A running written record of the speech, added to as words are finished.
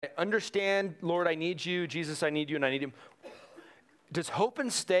I understand, Lord, I need you. Jesus, I need you, and I need him. Does hope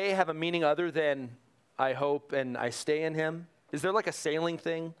and stay have a meaning other than I hope and I stay in him? Is there like a sailing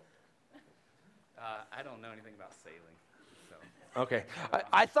thing? I don't know anything about sailing. So. Okay.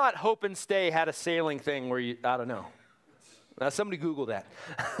 I thought hope and stay had a sailing thing where you, I don't know. Somebody Google that.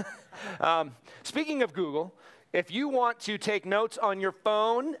 Speaking of Google, if you want to take notes on your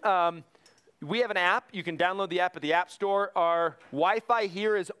phone, we have an app. You can download the app at the App Store. Our Wi-Fi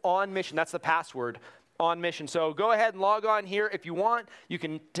here is on mission. That's the password, on mission. So go ahead and log on here if you want. You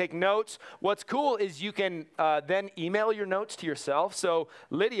can take notes. What's cool is you can then email your notes to yourself. So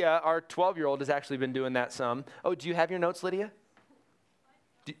Lydia, our 12-year-old, has actually been doing that some. Oh, do you have your notes, Lydia?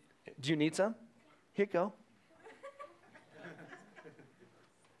 Do you need some? Here you go.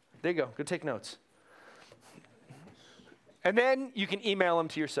 There you go. Go take notes. And then you can email them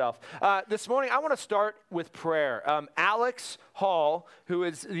to yourself. This morning, I want to start with prayer. Alex Hall, who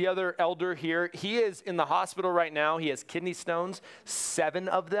is the other elder here, he is in the hospital right now. He has kidney stones, 7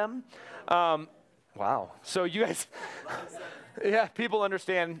 of them. Wow. So you guys, yeah, people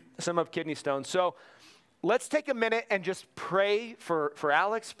understand some of kidney stones. So let's take a minute and just pray for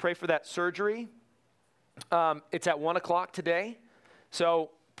Alex, pray for that surgery. It's at 1 o'clock today.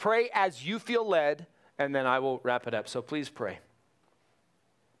 So pray as you feel led, and then I will wrap it up. So please pray.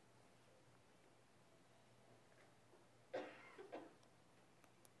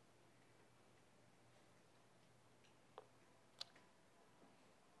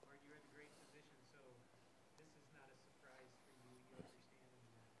 Lord, you are the great physician, so this is not a surprise for you. You understand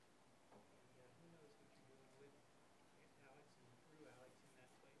that. And who knows what you're doing with Alex and through Alex in that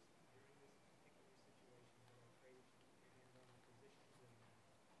place during this particular situation. But I pray that you keep your hand on the physicians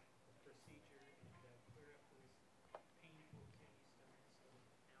and the procedure and clear up those painful kidney stones so that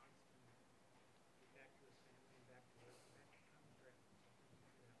Alex can get back to his family and back to work and back to common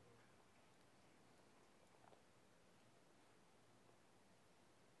ground.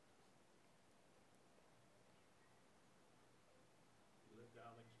 So thank you for that, Lord. We lift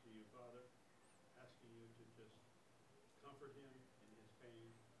Alex to you, Father, asking you to just comfort him in his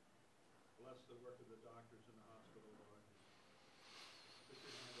pain. Bless the work of the doctors in the hospital, Lord. Put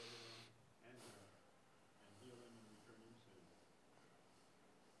your hand over them and him, and heal him and return him soon.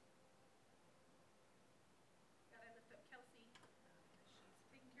 God, I lift up Kelsey as she's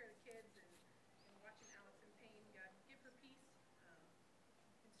taking care of the kids and watching Alex in pain. God, give her peace and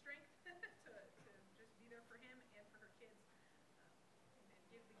strength to just be there for him and for her kids. And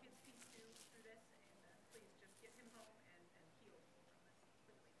give the kids peace too through this. And please just get him home and heal from this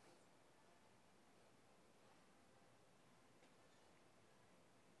quickly, please.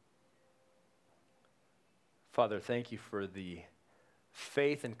 Father, thank you for the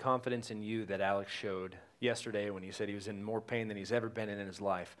faith and confidence in you that Alex showed yesterday when he said he was in more pain than he's ever been in his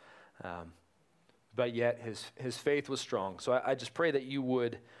life. But yet his faith was strong. So I just pray that you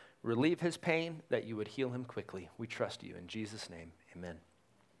would relieve his pain, that you would heal him quickly. We trust you. In Jesus' name, amen.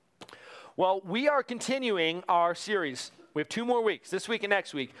 Well, we are continuing our series. We have 2 more weeks, this week and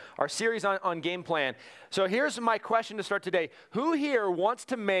next week, our series on game plan. So here's my question to start today. Who here wants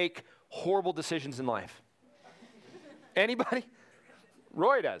to make horrible decisions in life? Anybody?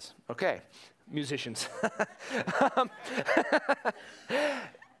 Roy does. Okay. Musicians.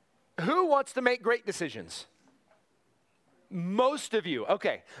 Who wants to make great decisions? Most of you.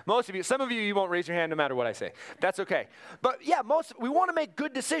 Okay. Most of you. Some of you, you won't raise your hand no matter what I say. That's okay. But yeah, we want to make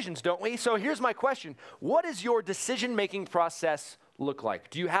good decisions, don't we? So here's my question. What does your decision-making process look like?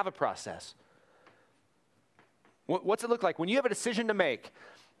 Do you have a process? What's it look like? When you have a decision to make,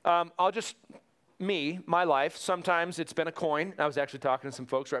 my life, sometimes it's been a coin. I was actually talking to some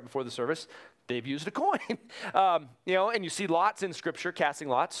folks right before the service. They've used a coin. And you see lots in Scripture, casting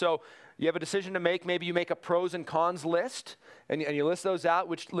lots. So you have a decision to make. Maybe you make a pros and cons list, and you list those out.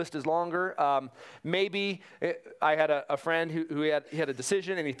 Which list is longer? I had a friend who had a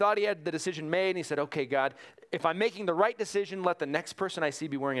decision, and he thought he had the decision made, and he said, okay, God, if I'm making the right decision, let the next person I see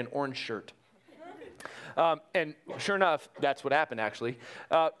be wearing an orange shirt. And sure enough, that's what happened, actually.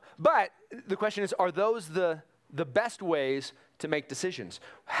 But the question is, are those the best ways to make decisions?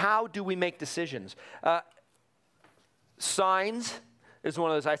 How do we make decisions? Signs is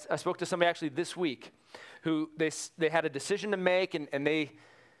one of those. I spoke to somebody actually this week who they had a decision to make, and they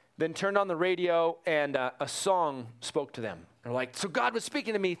then turned on the radio, and a song spoke to them. They're like, so God was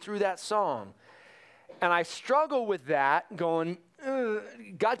speaking to me through that song. And I struggle with that, going,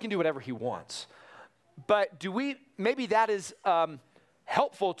 God can do whatever he wants. But maybe that is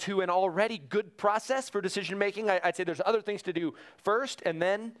helpful to an already good process for decision making. I'd say there's other things to do first, and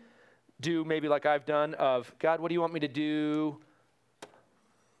then do maybe like I've done of, God, what do you want me to do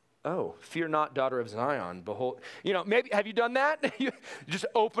oh, fear not, daughter of Zion, behold. Maybe, have you done that? You just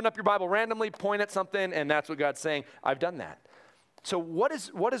open up your Bible randomly, point at something, and that's what God's saying. I've done that. So what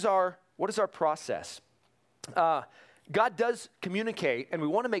is our process? God does communicate, and we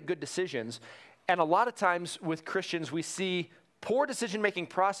want to make good decisions. And a lot of times with Christians, we see poor decision-making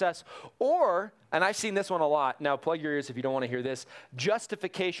process, or, and I've seen this one a lot, now plug your ears if you don't want to hear this,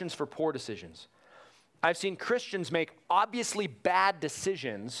 justifications for poor decisions. I've seen Christians make obviously bad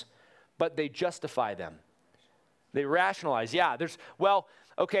decisions, but they justify them. They rationalize,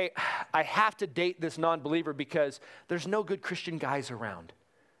 okay, I have to date this non-believer because there's no good Christian guys around.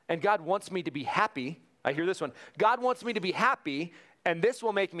 And God wants me to be happy. I hear this one. God wants me to be happy, and this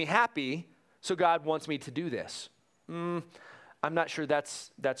will make me happy, so God wants me to do this. I'm not sure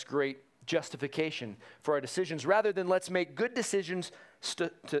that's great justification for our decisions. Rather than let's make good decisions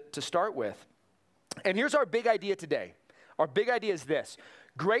to start with. And here's our big idea today. Our big idea is this.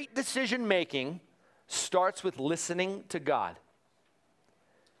 Great decision making starts with listening to God.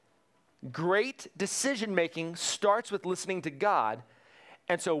 Great decision making starts with listening to God.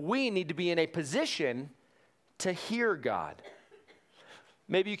 And so we need to be in a position to hear God.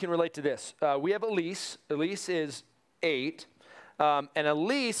 Maybe you can relate to this. We have Elise. Elise is 8. And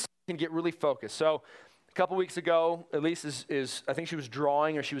Elise can get really focused. So a couple weeks ago, Elise is I think she was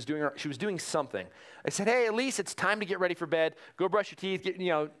drawing or she was doing something. I said, hey, Elise, it's time to get ready for bed. Go brush your teeth. Get,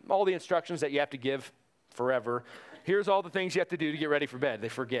 all the instructions that you have to give forever. Here's all the things you have to do to get ready for bed. They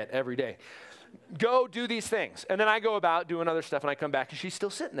forget every day. Go do these things. And then I go about doing other stuff, and I come back, and she's still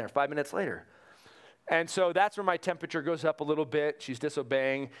sitting there 5 minutes later. And so that's where my temperature goes up a little bit. She's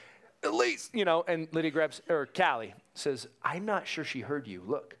disobeying. Elise, and Lydia Callie says, I'm not sure she heard you.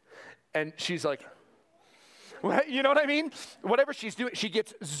 Look. And she's like, what? You know what I mean? Whatever she's doing, she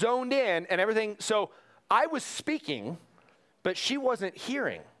gets zoned in and everything. So I was speaking, but she wasn't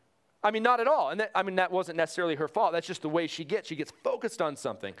hearing. Not at all. And that wasn't necessarily her fault. That's just the way she gets. She gets focused on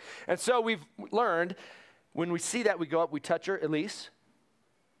something. And so we've learned, when we see that, we go up, we touch her. Elise,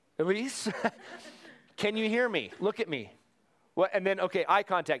 can you hear me? Look at me. What? And then, okay, eye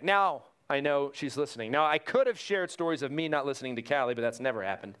contact. Now I know she's listening. Now, I could have shared stories of me not listening to Callie, but that's never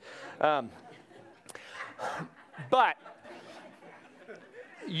happened. But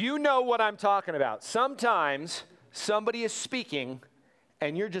you know what I'm talking about. Sometimes somebody is speaking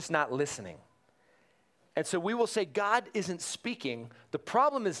and you're just not listening. And so we will say God isn't speaking. The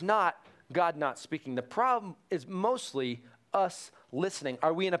problem is not God not speaking. The problem is mostly us listening.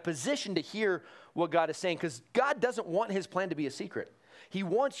 Are we in a position to hear what God is saying? Because God doesn't want his plan to be a secret. He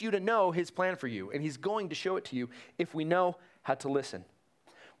wants you to know his plan for you, and he's going to show it to you if we know how to listen.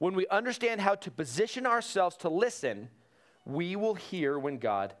 When we understand how to position ourselves to listen, we will hear when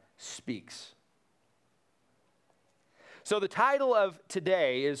God speaks. So the title of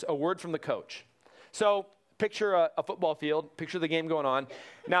today is A Word from the Coach. So picture a football field, picture the game going on.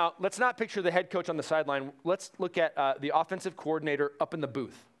 Now, let's not picture the head coach on the sideline. Let's look at the offensive coordinator up in the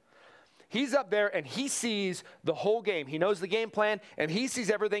booth. He's up there and he sees the whole game. He knows the game plan and he sees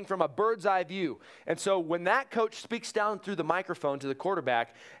everything from a bird's eye view. And so when that coach speaks down through the microphone to the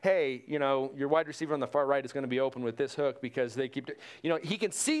quarterback, hey, your wide receiver on the far right is going to be open with this hook because they keep, he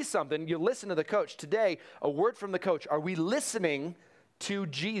can see something. You listen to the coach. Today, a word from the coach. Are we listening to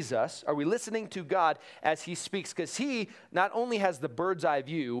Jesus? Are we listening to God as he speaks? Because he not only has the bird's eye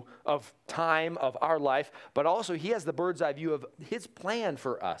view of time, of our life, but also he has the bird's eye view of his plan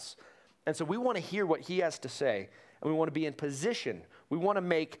for us. And so we want to hear what he has to say, and we want to be in position. We want to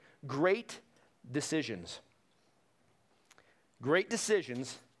make great decisions. Great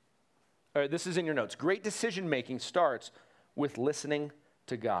decisions, this is in your notes. Great decision making starts with listening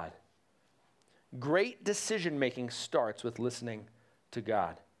to God. Great decision making starts with listening to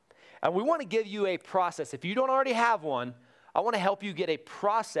God. And we want to give you a process. If you don't already have one, I want to help you get a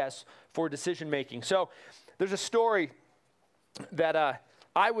process for decision making. So there's a story that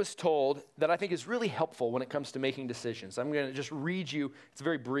I was told that I think is really helpful when it comes to making decisions. I'm going to just read you, it's a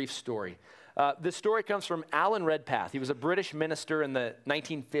very brief story. This story comes from Alan Redpath. He was a British minister in the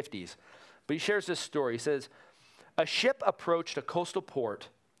 1950s. But he shares this story. He says, a ship approached a coastal port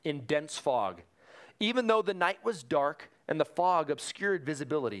in dense fog. Even though the night was dark and the fog obscured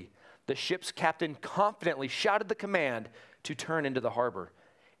visibility, the ship's captain confidently shouted the command to turn into the harbor.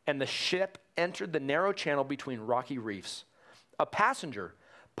 And the ship entered the narrow channel between rocky reefs. A passenger,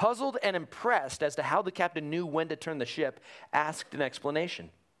 puzzled and impressed as to how the captain knew when to turn the ship, asked an explanation.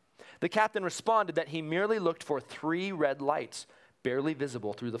 The captain responded that he merely looked for 3 red lights, barely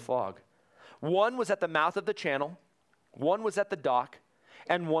visible through the fog. One was at the mouth of the channel, one was at the dock,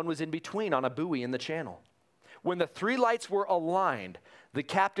 and one was in between on a buoy in the channel. When the three lights were aligned, the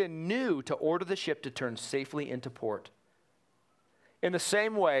captain knew to order the ship to turn safely into port. In the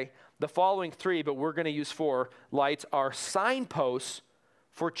same way, the following three, but we're going to use 4 lights, are signposts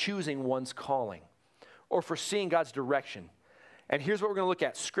for choosing one's calling or for seeing God's direction. And here's what we're going to look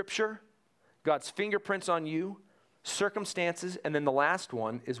at: Scripture, God's fingerprints on you, circumstances, and then the last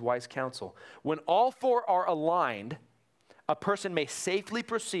one is wise counsel. When all 4 are aligned, a person may safely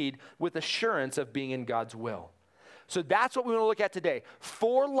proceed with assurance of being in God's will. So that's what we want to look at today.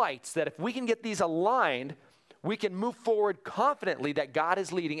 4 lights that if we can get these aligned, we can move forward confidently that God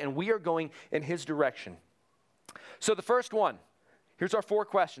is leading and we are going in his direction. So the first one, here's our 4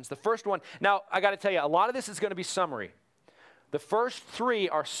 questions. The first one, now I got to tell you, a lot of this is going to be summary. The first 3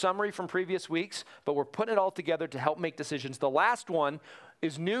 are summary from previous weeks, but we're putting it all together to help make decisions. The last one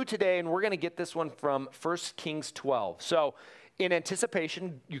is new today, and we're going to get this one from 1 Kings 12. So in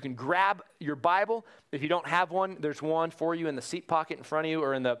anticipation, you can grab your Bible. If you don't have one, there's one for you in the seat pocket in front of you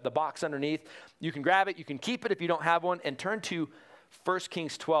or in the box underneath. You can grab it. You can keep it if you don't have one, and turn to 1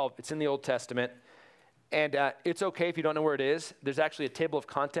 Kings 12. It's in the Old Testament. And it's okay if you don't know where it is. There's actually a table of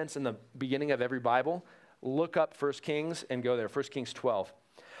contents in the beginning of every Bible. Look up 1 Kings and go there, 1 Kings 12.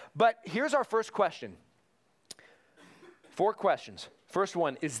 But here's our first question. 4 questions. First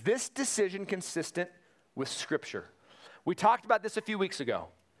one, is this decision consistent with Scripture? We talked about this a few weeks ago.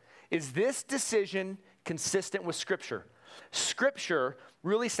 Is this decision consistent with Scripture? Scripture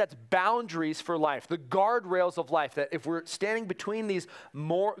really sets boundaries for life, the guardrails of life, that if we're standing between these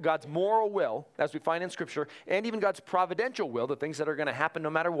God's moral will, as we find in Scripture, and even God's providential will, the things that are going to happen no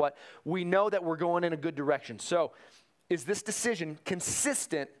matter what, we know that we're going in a good direction. So, is this decision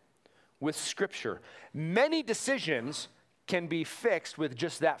consistent with Scripture? Many decisions can be fixed with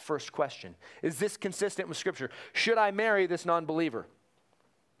just that first question. Is this consistent with Scripture? Should I marry this non-believer?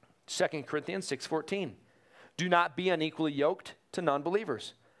 2 Corinthians 6:14. Do not be unequally yoked to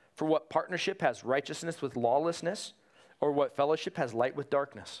non-believers. For what partnership has righteousness with lawlessness, or what fellowship has light with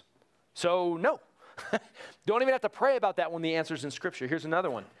darkness? So no. Don't even have to pray about that when the answer's in Scripture. Here's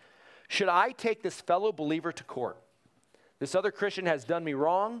another one. Should I take this fellow believer to court? This other Christian has done me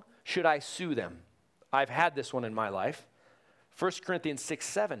wrong. Should I sue them? I've had this one in my life. 1 Corinthians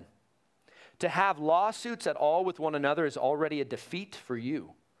 6:7. To have lawsuits at all with one another is already a defeat for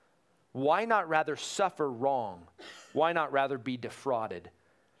you. Why not rather suffer wrong? Why not rather be defrauded?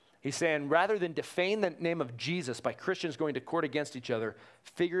 He's saying rather than defame the name of Jesus by Christians going to court against each other,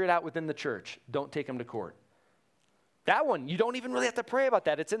 figure it out within the church. Don't take them to court. That one, you don't even really have to pray about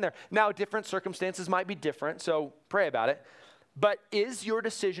that. It's in there. Now, different circumstances might be different, so pray about it. But is your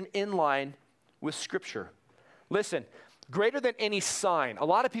decision in line with Scripture? Listen, greater than any sign. A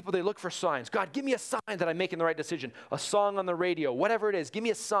lot of people, they look for signs. God, give me a sign that I'm making the right decision. A song on the radio, whatever it is, give me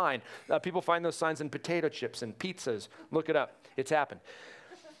a sign. People find those signs in potato chips and pizzas. Look it up. It's happened.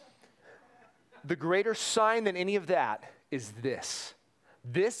 The greater sign than any of that is this.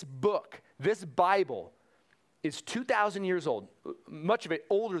 This book, this Bible, is 2,000 years old, much of it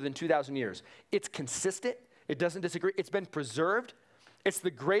older than 2,000 years. It's consistent. It doesn't disagree. It's been preserved. It's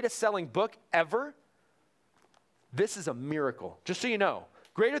the greatest selling book ever. This is a miracle. Just so you know,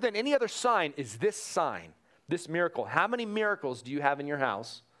 greater than any other sign is this sign, this miracle. How many miracles do you have in your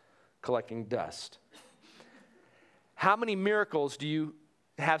house collecting dust? How many miracles do you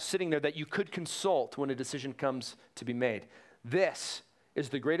have sitting there that you could consult when a decision comes to be made? This is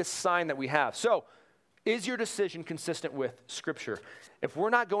the greatest sign that we have. So, is your decision consistent with Scripture? If we're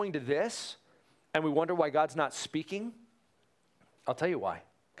not going to this and we wonder why God's not speaking, I'll tell you why.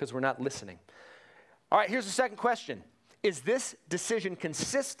 Because we're not listening. All right, here's the second question. Is this decision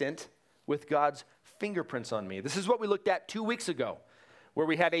consistent with God's fingerprints on me? This is what we looked at 2 weeks ago, where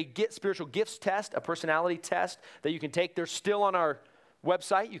we had a spiritual gifts test, a personality test that you can take. They're still on our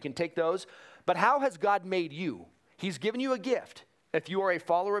website. You can take those. But how has God made you? He's given you a gift. If you are a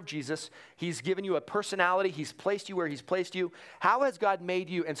follower of Jesus, He's given you a personality. He's placed you where He's placed you. How has God made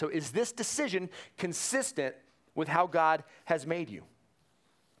you? And so is this decision consistent with how God has made you?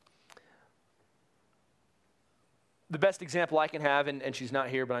 The best example I can have, and she's not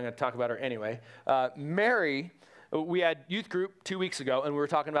here, but I'm going to talk about her anyway. Mary, we had youth group 2 weeks ago, and we were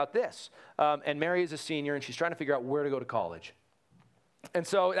talking about this. And Mary is a senior, and she's trying to figure out where to go to college. And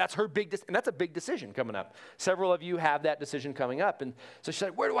so that's her and that's a big decision coming up. Several of you have that decision coming up. And so she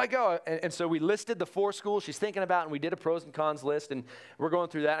said, where do I go? And so we listed the 4 schools she's thinking about, and we did a pros and cons list, and we're going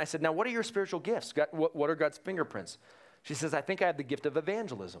through that. And I said, now, what are your spiritual gifts? What are God's fingerprints? She says, I think I have the gift of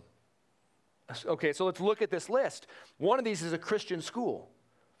evangelism. Okay, so let's look at this list. One of these is a Christian school.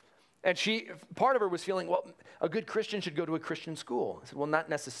 And part of her was feeling, well, a good Christian should go to a Christian school. I said, well, not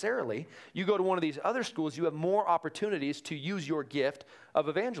necessarily. You go to one of these other schools, you have more opportunities to use your gift of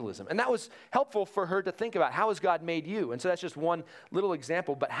evangelism. And that was helpful for her to think about, how has God made you? And so that's just one little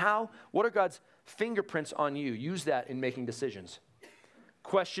example. But what are God's fingerprints on you? Use that in making decisions.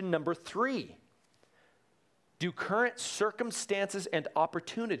 Question number 3. Do current circumstances and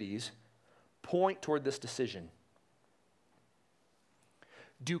opportunities point toward this decision?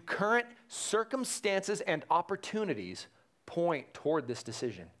 Do current circumstances and opportunities point toward this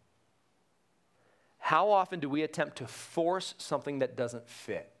decision? How often do we attempt to force something that doesn't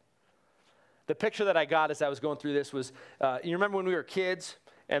fit? The picture that I got as I was going through this was, you remember when we were kids,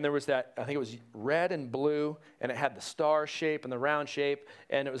 and there was that, I think it was red and blue, and it had the star shape and the round shape,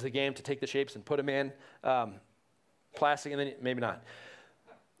 and it was the game to take the shapes and put them in plastic, and then maybe not.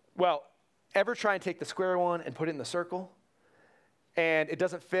 Well, ever try and take the square one and put it in the circle? And it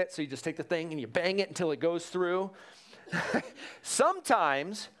doesn't fit, so you just take the thing and you bang it until it goes through.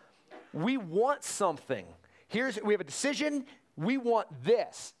 Sometimes we want something. We have a decision, we want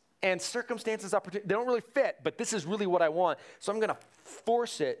this. And circumstances, opportunities, they don't really fit, but this is really what I want. So I'm going to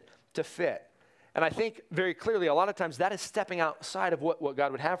force it to fit. And I think very clearly, a lot of times that is stepping outside of what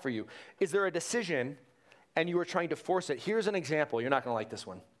God would have for you. Is there a decision and you are trying to force it? Here's an example. You're not going to like this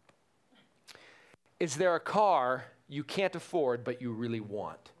one. Is there a car you can't afford, but you really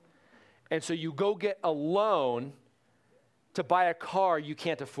want? And so you go get a loan to buy a car you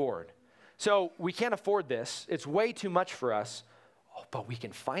can't afford. So we can't afford this. It's way too much for us, but we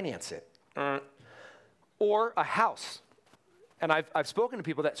can finance it. Or a house. And I've spoken to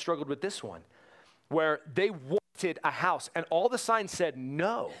people that struggled with this one, where they wanted a house, and all the signs said,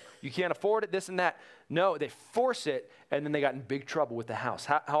 no, you can't afford it, this and that. No, they force it, and then they got in big trouble with the house.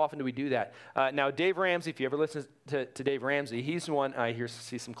 How often do we do that? Now, Dave Ramsey, if you ever listen to Dave Ramsey, he's the one, I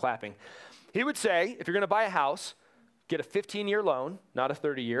see some clapping. He would say, if you're going to buy a house, get a 15-year loan, not a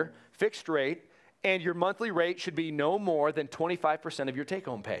 30-year, fixed rate, and your monthly rate should be no more than 25% of your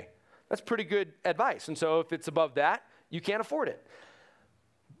take-home pay. That's pretty good advice. And so if it's above that, you can't afford it.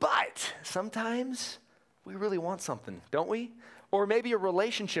 But sometimes we really want something, don't we? Or maybe a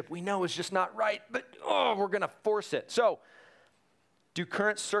relationship we know is just not right, but we're going to force it. So, do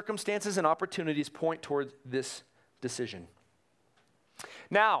current circumstances and opportunities point toward this decision?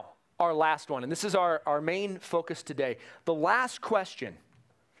 Now, our last one, and this is our main focus today. The last question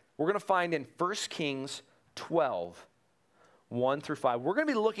we're going to find in 1 Kings 12, 1 through 5. We're going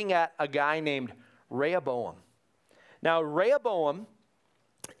to be looking at a guy named Rehoboam. Now, Rehoboam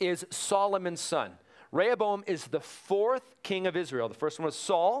is Solomon's son. Rehoboam is the 4th king of Israel. The first one was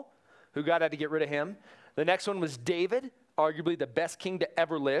Saul, who God had to get rid of him. The next one was David, arguably the best king to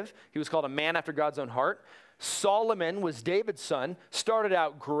ever live. He was called a man after God's own heart. Solomon was David's son, started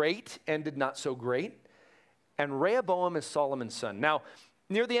out great, ended not so great. And Rehoboam is Solomon's son. Now,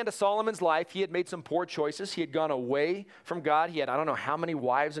 near the end of Solomon's life, he had made some poor choices. He had gone away from God. He had, I don't know how many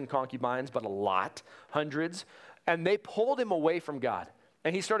wives and concubines, but a lot, hundreds. And they pulled him away from God.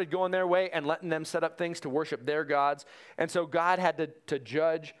 And he started going their way and letting them set up things to worship their gods. And so God had to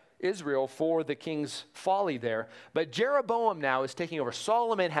judge Israel for the king's folly there. But Jeroboam now is taking over.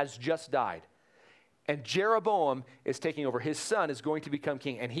 Solomon has just died. And Jeroboam is taking over. His son is going to become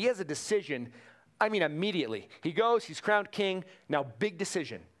king. And he has a decision, immediately. He goes, he's crowned king. Now, big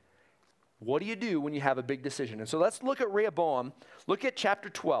decision. What do you do when you have a big decision? And so let's look at Rehoboam. Look at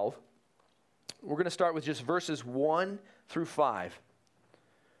chapter 12. We're going to start with just verses 1 through 5.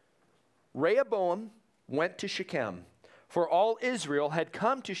 Rehoboam went to Shechem, for all Israel had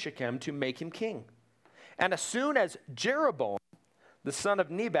come to Shechem to make him king. And as soon as Jeroboam, the son of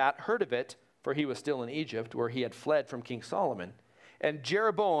Nebat, heard of it, for he was still in Egypt, where he had fled from King Solomon, and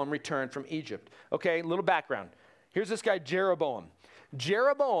Jeroboam returned from Egypt. Okay, little background. Here's this guy, Jeroboam.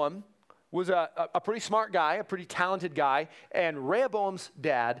 Jeroboam was a pretty smart guy, a pretty talented guy, and Rehoboam's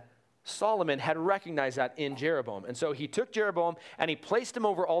dad, Solomon, had recognized that in Jeroboam. And so he took Jeroboam and he placed him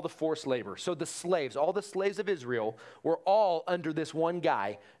over all the forced labor. So the slaves, all the slaves of Israel, were all under this one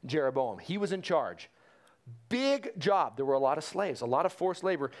guy, Jeroboam. He was in charge. Big job. There were a lot of slaves, a lot of forced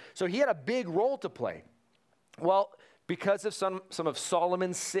labor. So he had a big role to play. Well, because of some of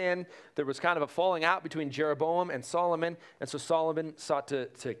Solomon's sin, there was kind of a falling out between Jeroboam and Solomon. And so Solomon sought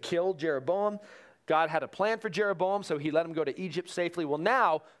to kill Jeroboam. God had a plan for Jeroboam, so he let him go to Egypt safely. Well,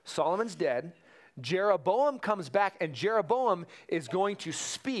 now Solomon's dead. Jeroboam comes back, and Jeroboam is going to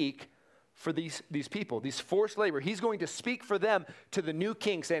speak for these people, these forced labor. He's going to speak for them to the new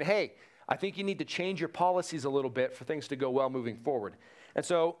king, saying, hey, I think you need to change your policies a little bit for things to go well moving forward. And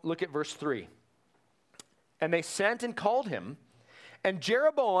so look at verse 3. And they sent and called him, and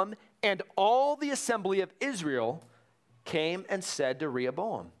Jeroboam And all the assembly of Israel came and said to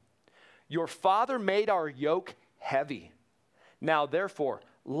Rehoboam, your father made our yoke heavy. Now therefore,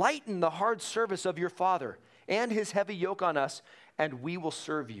 lighten the hard service of your father and his heavy yoke on us, and we will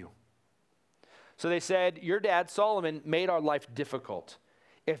serve you. So they said, your dad Solomon made our life difficult.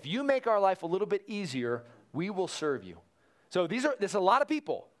 If you make our life a little bit easier, we will serve you. So there's a lot of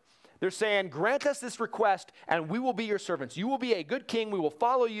people. They're saying, grant us this request and we will be your servants. You will be a good king. We will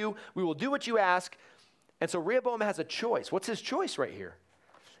follow you. We will do what you ask. And so Rehoboam has a choice. What's his choice right here?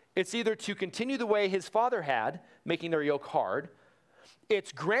 It's either to continue the way his father had, making their yoke hard.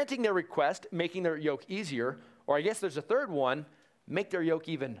 It's granting their request, making their yoke easier. Or I guess there's a third one, make their yoke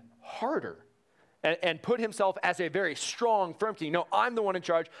even harder. And put himself as a very strong, firm king. No, I'm the one in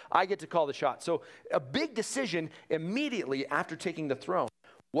charge. I get to call the shots. So a big decision immediately after taking the throne.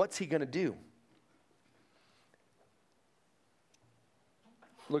 What's he going to do?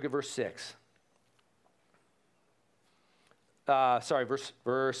 Look at verse 6.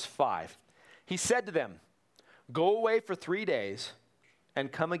 Verse 5. He said to them, go away for 3 days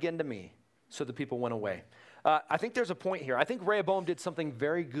and come again to me. So the people went away. I think there's a point here. I think Rehoboam did something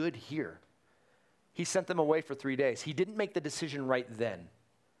very good here. He sent them away for 3 days. He didn't make the decision right then.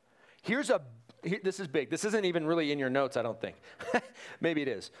 This is big. This isn't even really in your notes, I don't think. Maybe it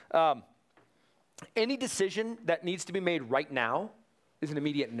is. Any decision that needs to be made right now is an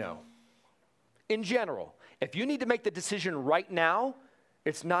immediate no. In general, if you need to make the decision right now,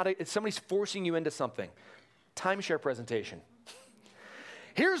 it's somebody's forcing you into something. Timeshare presentation.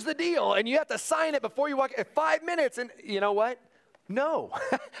 Here's the deal, and you have to sign it before you walk. 5 minutes, and you know what? No,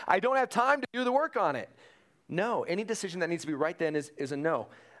 I don't have time to do the work on it. No, any decision that needs to be right then is a no.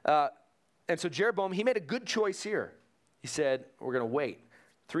 And so Jeroboam, he made a good choice here. He said, we're going to wait.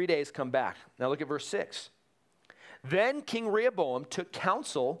 3 days, come back. Now look at verse 6. Then King Rehoboam took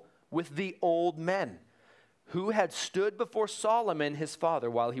counsel with the old men who had stood before Solomon his father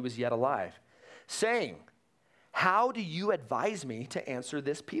while he was yet alive, saying, how do you advise me to answer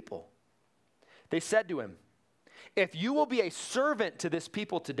this people? They said to him, if you will be a servant to this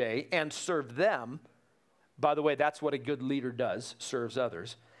people today and serve them, by the way, that's what a good leader does, serves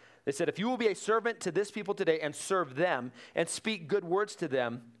others. They said, if you will be a servant to this people today and serve them and speak good words to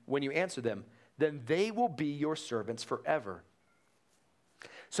them when you answer them, then they will be your servants forever.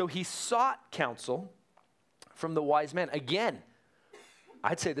 So he sought counsel from the wise men. Again,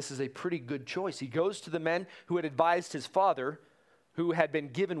 I'd say this is a pretty good choice. He goes to the men who had advised his father, who had been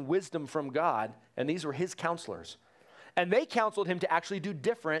given wisdom from God, and these were his counselors. And they counseled him to actually do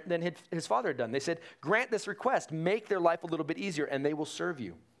different than his father had done. They said, grant this request, make their life a little bit easier, and they will serve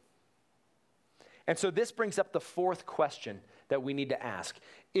you. And so this brings up the fourth question that we need to ask.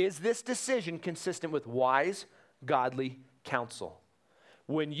 Is this decision consistent with wise, godly counsel?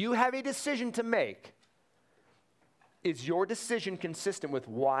 When you have a decision to make, is your decision consistent with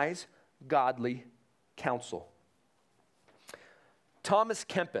wise, godly counsel? Thomas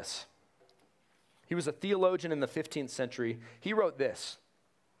Kempis, he was a theologian in the 15th century. He wrote this: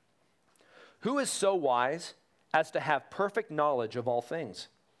 who is so wise as to have perfect knowledge of all things?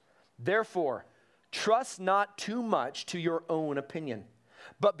 Therefore, trust not too much to your own opinion,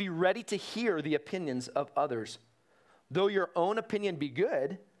 but be ready to hear the opinions of others. Though your own opinion be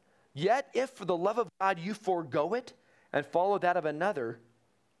good, yet if for the love of God you forego it and follow that of another,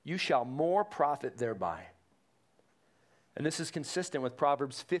 you shall more profit thereby. And this is consistent with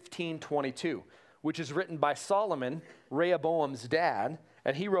Proverbs 15:22, which is written by Solomon, Rehoboam's dad,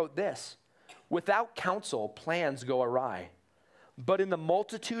 and he wrote this: without counsel, plans go awry, but in the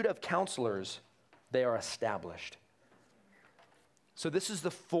multitude of counselors, they are established. So this is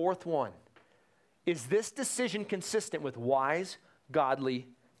the fourth one. Is this decision consistent with wise, godly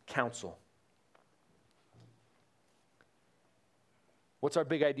counsel? What's our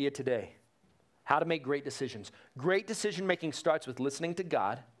big idea today? How to make great decisions. Great decision making starts with listening to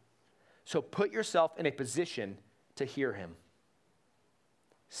God. So put yourself in a position to hear him.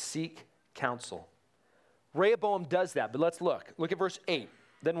 Seek counsel. Rehoboam does that, but let's look. Look at verse 8.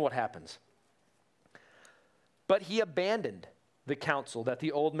 Then what happens? But he abandoned the counsel that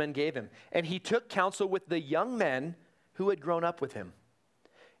the old men gave him, and he took counsel with the young men who had grown up with him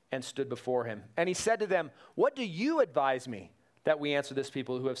and stood before him. And he said to them, what do you advise me that we answer this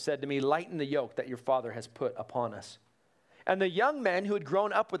people who have said to me, lighten the yoke that your father has put upon us? And the young men who had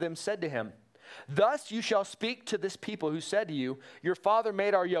grown up with him said to him, thus you shall speak to this people who said to you, your father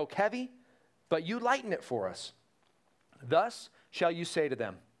made our yoke heavy, but you lighten it for us. Thus shall you say to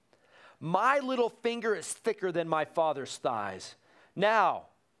them, my little finger is thicker than my father's thighs. Now,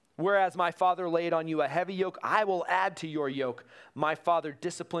 Whereas my father laid on you a heavy yoke, I will add to your yoke. My father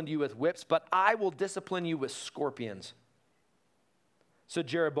disciplined you with whips, but I will discipline you with scorpions. So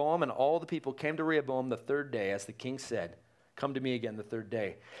Jeroboam and all the people came to Rehoboam the third day, as the king said, come to me again the third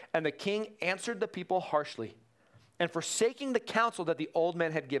day. And the king answered the people harshly, and forsaking the counsel that the old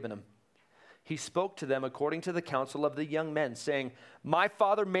men had given him, he spoke to them according to the counsel of the young men, saying, my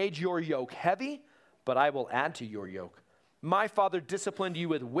father made your yoke heavy, but I will add to your yoke. My father disciplined you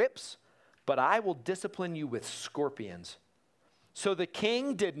with whips, but I will discipline you with scorpions. So the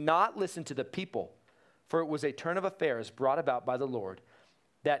king did not listen to the people, for it was a turn of affairs brought about by the Lord,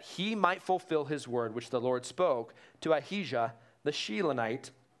 that he might fulfill his word, which the Lord spoke to Ahijah the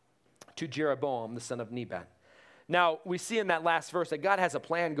Shilonite, to Jeroboam the son of Nebat. Now, we see in that last verse that God has a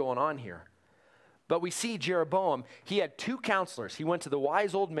plan going on here. But we see Jeroboam, he had two counselors. He went to the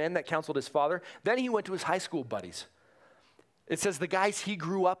wise old men that counseled his father. Then he went to his high school buddies. It says the guys he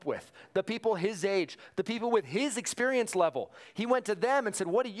grew up with, the people his age, the people with his experience level. He went to them and said,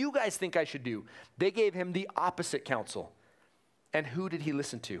 what do you guys think I should do? They gave him the opposite counsel. And who did he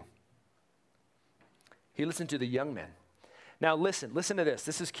listen to? He listened to the young men. Now listen to this.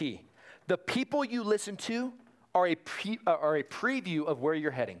 This is key. The people you listen to are a preview of where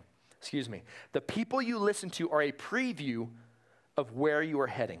you're heading. Excuse me. The people you listen to are a preview of where you are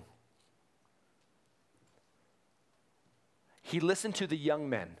heading. He listened to the young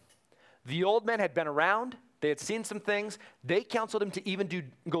men. The old men had been around. They had seen some things. They counseled him to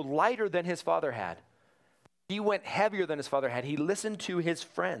even go lighter than his father had. He went heavier than his father had. He listened to his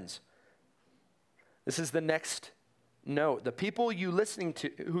friends. This is the next note. The people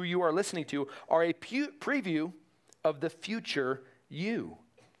who you are listening to are a preview of the future you.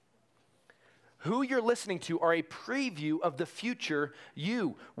 Who you're listening to are a preview of the future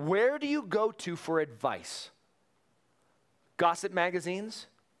you. Where do you go to for advice? Gossip magazines?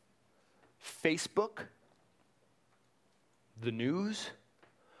 Facebook? The news?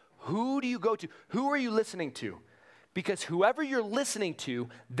 Who do you go to? Who are you listening to? Because whoever you're listening to,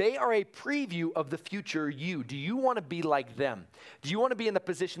 they are a preview of the future you. Do you want to be like them? Do you want to be in the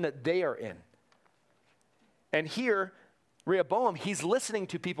position that they are in? And here, Rehoboam, he's listening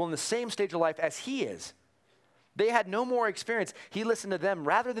to people in the same stage of life as he is. They had no more experience. He listened to them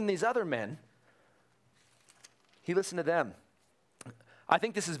rather than these other men. He listened to them. I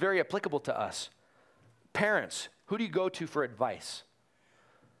think this is very applicable to us. Parents, who do you go to for advice?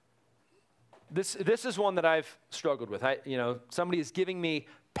 This is one that I've struggled with. Somebody is giving me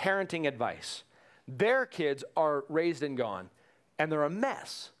parenting advice. Their kids are raised and gone, and they're a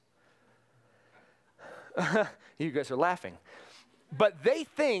mess. You guys are laughing. But they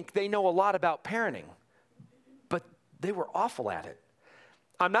think they know a lot about parenting, but they were awful at it.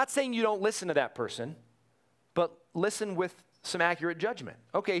 I'm not saying you don't listen to that person, but listen with some accurate judgment.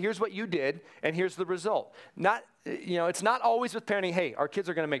 Okay, here's what you did, and here's the result. It's not always with parenting, hey, our kids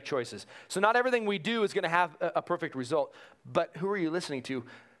are going to make choices. So not everything we do is going to have a perfect result. But who are you listening to?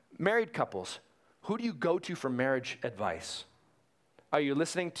 Married couples, who do you go to for marriage advice? Are you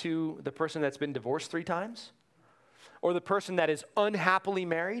listening to the person that's been divorced 3 times? Or the person that is unhappily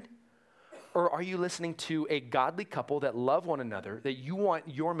married? Or are you listening to a godly couple that love one another, that you want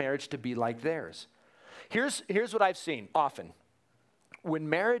your marriage to be like theirs? Here's what I've seen often. When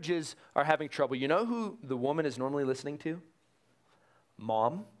marriages are having trouble, you know who the woman is normally listening to?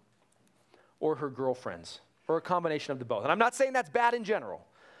 Mom or her girlfriends, or a combination of the both. And I'm not saying that's bad in general,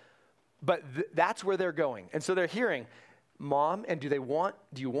 but that's where they're going. And so they're hearing, Mom, and do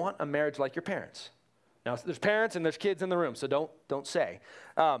you want a marriage like your parents? Now, there's parents and there's kids in the room, so don't say.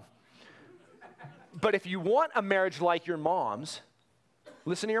 But if you want a marriage like your mom's,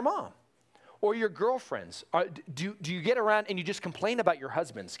 listen to your mom. Or your girlfriends. Do you get around and you just complain about your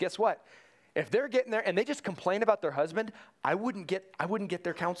husbands? Guess what? If they're getting there and they just complain about their husband, I wouldn't get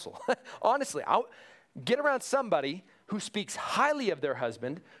their counsel. Honestly, I'll get around somebody who speaks highly of their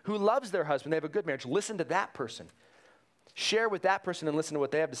husband, who loves their husband, they have a good marriage. Listen to that person. Share with that person and listen to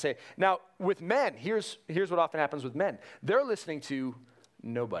what they have to say. Now, with men, here's what often happens with men. They're listening to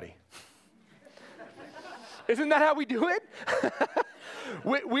nobody. Isn't that how we do it?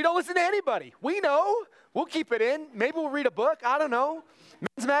 We don't listen to anybody. We know. We'll keep it in. Maybe we'll read a book. I don't know.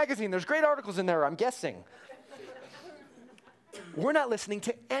 Men's Magazine. There's great articles in there, I'm guessing. We're not listening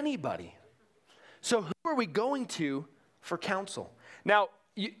to anybody. So who are we going to for counsel? Now,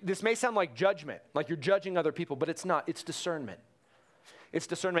 this may sound like judgment, like you're judging other people, but it's not. It's discernment. It's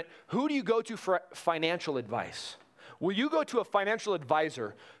discernment. Who do you go to for financial advice? Will you go to a financial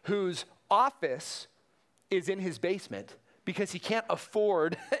advisor whose office is in his basement because he can't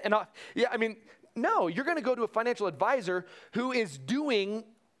afford no, you're going to go to a financial advisor who is doing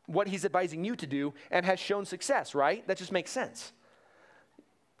what he's advising you to do and has shown success, right? That just makes sense.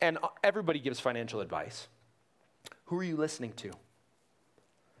 And everybody gives financial advice. Who are you listening to?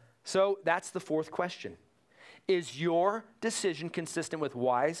 So that's the fourth question. Is your decision consistent with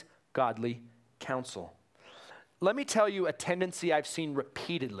wise, godly counsel? Let me tell you a tendency I've seen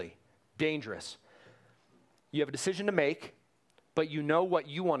repeatedly, dangerous. You have a decision to make, but you know what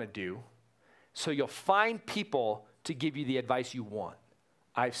you want to do, so you'll find people to give you the advice you want.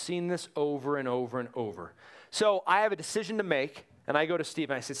 I've seen this over and over and over. So I have a decision to make, and I go to Steve,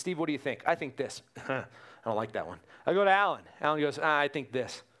 and I say, Steve, what do you think? I think this. I don't like that one. I go to Alan. Alan goes, I think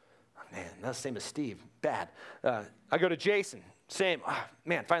this. Oh, man, that's the same as Steve. Bad. I go to Jason. Same. Oh,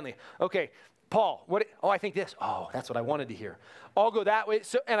 man, finally. Okay, Paul. What? Oh, I think this. Oh, that's what I wanted to hear. I'll go that way.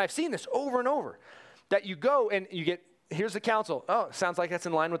 So, and I've seen this over and over, that you go and you get, here's the counsel. Oh, sounds like that's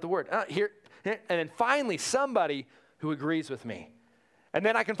in line with the word. Here. And then finally, somebody who agrees with me. And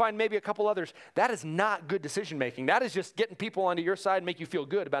then I can find maybe a couple others. That is not good decision making. That is just getting people onto your side and make you feel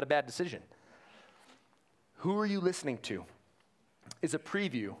good about a bad decision. Who are you listening to is a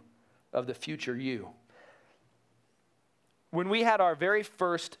preview of the future you. When we had our very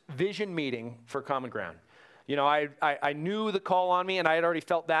first vision meeting for Common Ground, you know, I knew the call on me, and I had already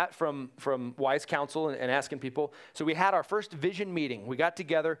felt that from wise counsel and asking people. So we had our first vision meeting. We got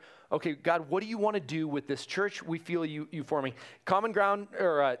together. Okay, God, what do you want to do with this church we feel you forming? Common Ground,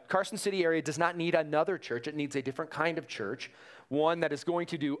 or Carson City area, does not need another church. It needs a different kind of church, one that is going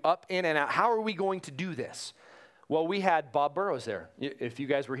to do up, in, and out. How are we going to do this? Well, we had Bob Burrows there. If you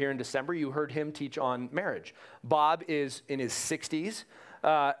guys were here in December, you heard him teach on marriage. Bob is in his 60s.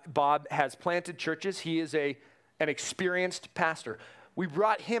 Bob has planted churches. He is an experienced pastor. We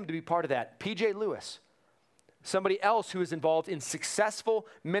brought him to be part of that. PJ Lewis, somebody else who is involved in successful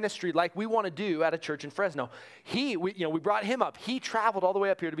ministry like we want to do at a church in Fresno. We brought him up. He traveled all the way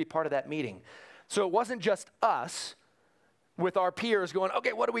up here to be part of that meeting. So it wasn't just us with our peers going,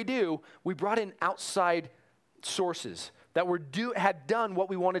 okay, what do we do? We brought in outside sources that had done what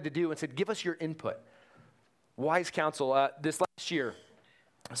we wanted to do and said, give us your input. Wise counsel this last year.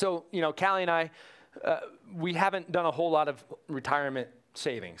 So, Callie and I, we haven't done a whole lot of retirement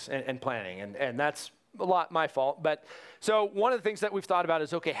savings and planning, and that's a lot my fault. But so one of the things that we've thought about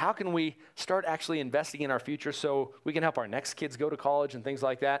is, okay, how can we start actually investing in our future so we can help our next kids go to college and things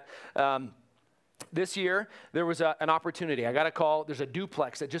like that? This year, there was an opportunity. I got a call. There's a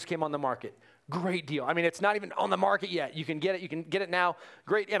duplex that just came on the market. Great deal. I mean, it's not even on the market yet. You can get it. You can get it now.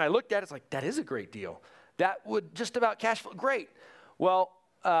 Great. And I looked at it. It's like, that is a great deal. That would just about cash flow. Great. Well,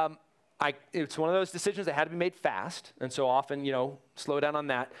 it's one of those decisions that had to be made fast. And so often, slow down on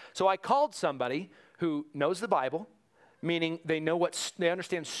that. So I called somebody who knows the Bible, meaning they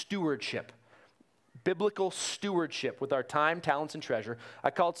understand stewardship, biblical stewardship with our time, talents, and treasure. I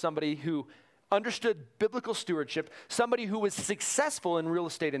called somebody who understood biblical stewardship, somebody who was successful in real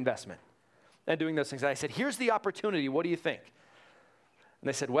estate investment and doing those things. And I said, here's the opportunity. What do you think? And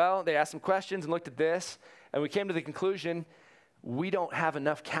they said, well, they asked some questions and looked at this, and we came to the conclusion, we don't have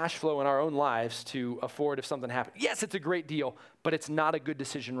enough cash flow in our own lives to afford if something happened. Yes, it's a great deal, but it's not a good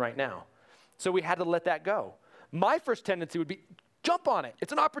decision right now. So we had to let that go. My first tendency would be, jump on it.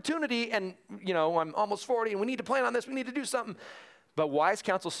 It's an opportunity, and I'm almost 40, and we need to plan on this. We need to do something. But wise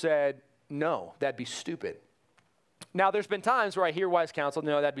counsel said, no, that'd be stupid. Now, there's been times where I hear wise counsel,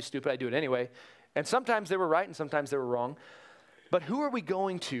 no, that'd be stupid, I do it anyway. And sometimes they were right and sometimes they were wrong. But who are we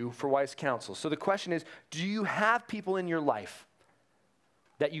going to for wise counsel? So the question is, do you have people in your life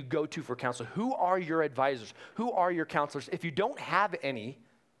that you go to for counsel? Who are your advisors? Who are your counselors? If you don't have any,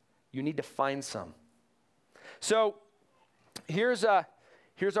 you need to find some. So here's our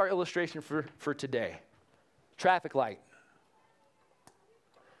illustration for today. Traffic light.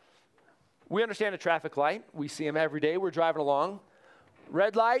 We understand a traffic light. We see them every day. We're driving along.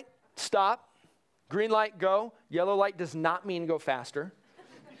 Red light, stop. Green light, go. Yellow light does not mean go faster.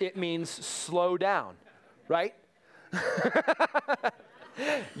 It means slow down, right?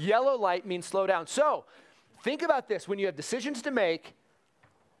 Yellow light means slow down. So think about this. When you have decisions to make,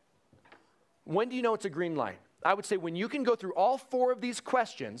 when do you know it's a green light? I would say when you can go through all 4 of these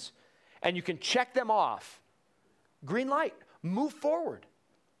questions and you can check them off, green light, move forward.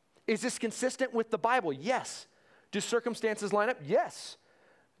 Is this consistent with the Bible? Yes. Do circumstances line up? Yes.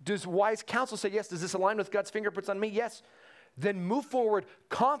 Does wise counsel say yes? Does this align with God's fingerprints on me? Yes. Then move forward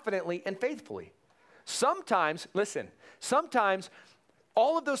confidently and faithfully. Sometimes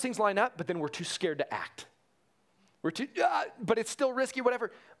all of those things line up, but then we're too scared to act. But it's still risky,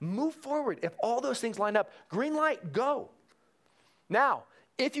 whatever. Move forward. If all those things line up, green light, go. Now,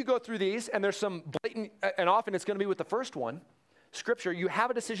 if you go through these and there's some blatant, and often it's going to be with the first one, Scripture, you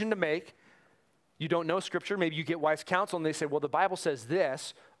have a decision to make. You don't know Scripture. Maybe you get wise counsel and they say, well, the Bible says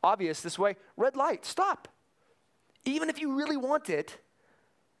this, obvious this way. Red light, stop. Even if you really want it,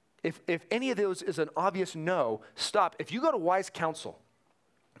 if any of those is an obvious no, stop. If you go to wise counsel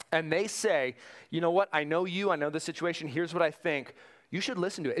and they say, you know what, I know you, I know the situation, here's what I think, you should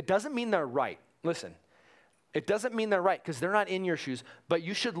listen to it. It doesn't mean they're right. Listen, it doesn't mean they're right because they're not in your shoes, but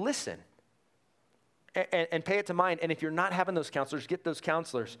you should listen and pay it to mind. And if you're not having those counselors, get those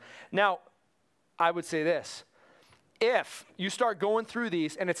counselors. Now, I would say this. If you start going through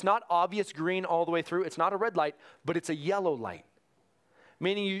these and it's not obvious green all the way through, it's not a red light, but it's a yellow light.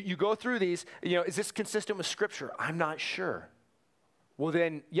 Meaning you go through these, is this consistent with Scripture? I'm not sure. Well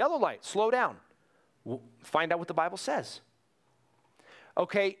then, yellow light, slow down. We'll find out what the Bible says.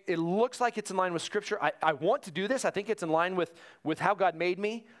 Okay, it looks like it's in line with Scripture. I want to do this. I think it's in line with how God made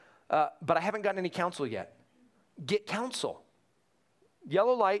me, but I haven't gotten any counsel yet. Get counsel.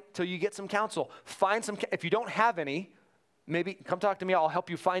 Yellow light till you get some counsel. Find some, if you don't have any, maybe come talk to me. I'll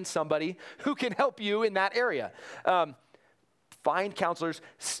help you find somebody who can help you in that area. Find counselors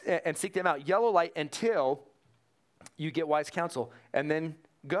and seek them out. Yellow light until you get wise counsel, and then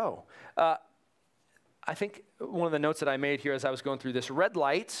go. I think one of the notes that I made here as I was going through this, red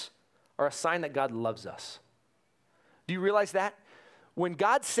lights are a sign that God loves us. Do you realize that? When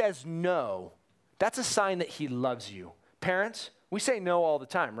God says no, that's a sign that he loves you. Parents, we say no all the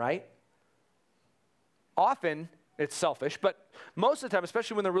time, right? Often, it's selfish, but most of the time,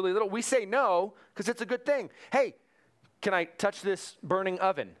 especially when they're really little, we say no because it's a good thing. Hey, can I touch this burning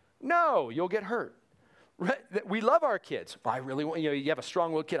oven? No, you'll get hurt. We love our kids. I really want, you have a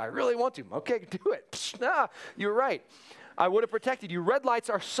strong-willed kid. I really want to. Okay, do it. Psh, nah, you're right. I would have protected you. Red lights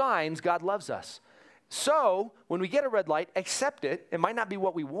are signs God loves us. So when we get a red light, accept it. It might not be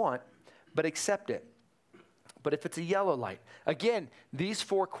what we want, but accept it. But if it's a yellow light, again, these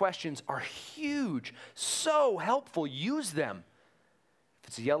 4 questions are huge, so helpful. Use them. If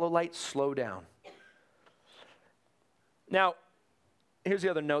it's a yellow light, slow down. Now, here's the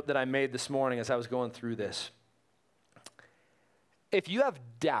other note that I made this morning as I was going through this. If you have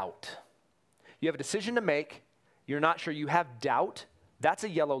doubt, you have a decision to make, you're not sure, you have doubt, that's a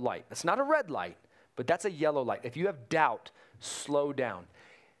yellow light. It's not a red light, but that's a yellow light. If you have doubt, slow down.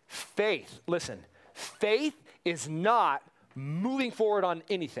 Faith, listen, faith is not moving forward on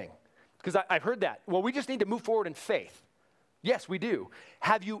anything. Because I've heard that. Well, we just need to move forward in faith. Yes, we do.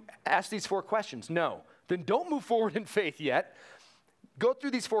 Have you asked these 4 questions? No. Then don't move forward in faith yet. Go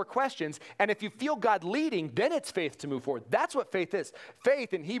through these 4 questions, and if you feel God leading, then it's faith to move forward. That's what faith is.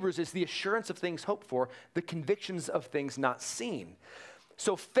 Faith in Hebrews is the assurance of things hoped for, the convictions of things not seen.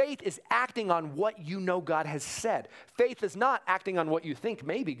 So faith is acting on what you know God has said. Faith is not acting on what you think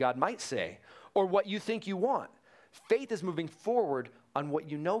maybe God might say or what you think you want. Faith is moving forward on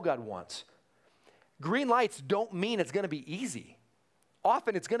what you know God wants. Green lights don't mean it's going to be easy.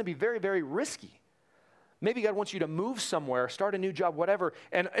 Often it's going to be very, very risky. Maybe God wants you to move somewhere, start a new job, whatever,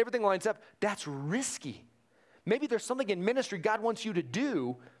 and everything lines up. That's risky. Maybe there's something in ministry God wants you to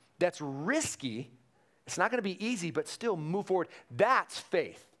do that's risky. It's not going to be easy, but still move forward. That's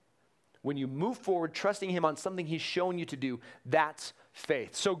faith. When you move forward, trusting him on something he's shown you to do, that's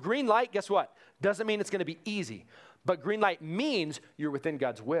faith. So green light, guess what? Doesn't mean it's going to be easy. But green light means you're within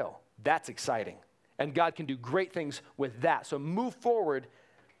God's will. That's exciting. And God can do great things with that. So move forward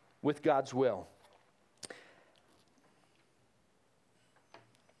with God's will.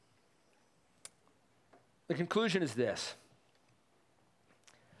 The conclusion is this.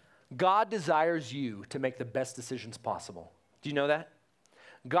 God desires you to make the best decisions possible. Do you know that?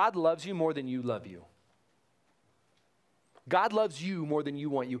 God loves you more than you love you. God loves you more than you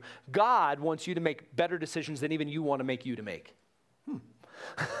want you. God wants you to make better decisions than even you want to make you to make.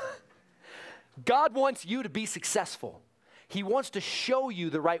 God wants you to be successful. He wants to show you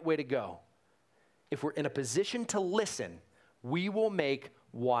the right way to go. If we're in a position to listen, we will make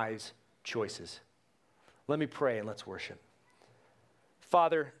wise choices. Let me pray and let's worship.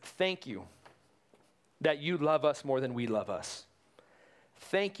 Father, thank you that you love us more than we love us.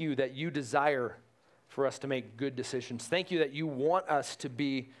 Thank you that you desire for us to make good decisions. Thank you that you want us to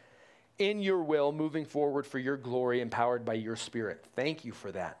be in your will, moving forward for your glory, empowered by your Spirit. Thank you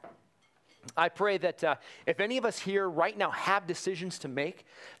for that. I pray that if any of us here right now have decisions to make,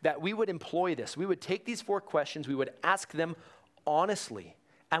 that we would employ this. We would take these 4 questions, we would ask them honestly,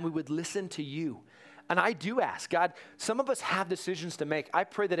 and we would listen to you. And I do ask, God, some of us have decisions to make. I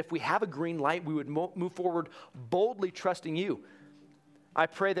pray that if we have a green light, we would move forward boldly trusting you. I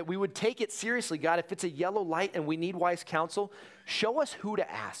pray that we would take it seriously, God. If it's a yellow light and we need wise counsel, show us who to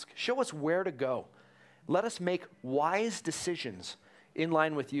ask. Show us where to go. Let us make wise decisions in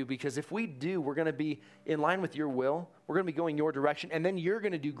line with you, because if we do, we're going to be in line with your will. We're going to be going your direction, and then you're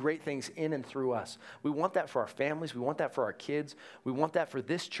going to do great things in and through us. We want that for our families. We want that for our kids. We want that for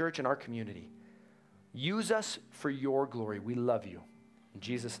this church and our community. Use us for your glory. We love you. In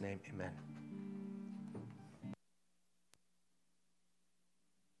Jesus' name, amen.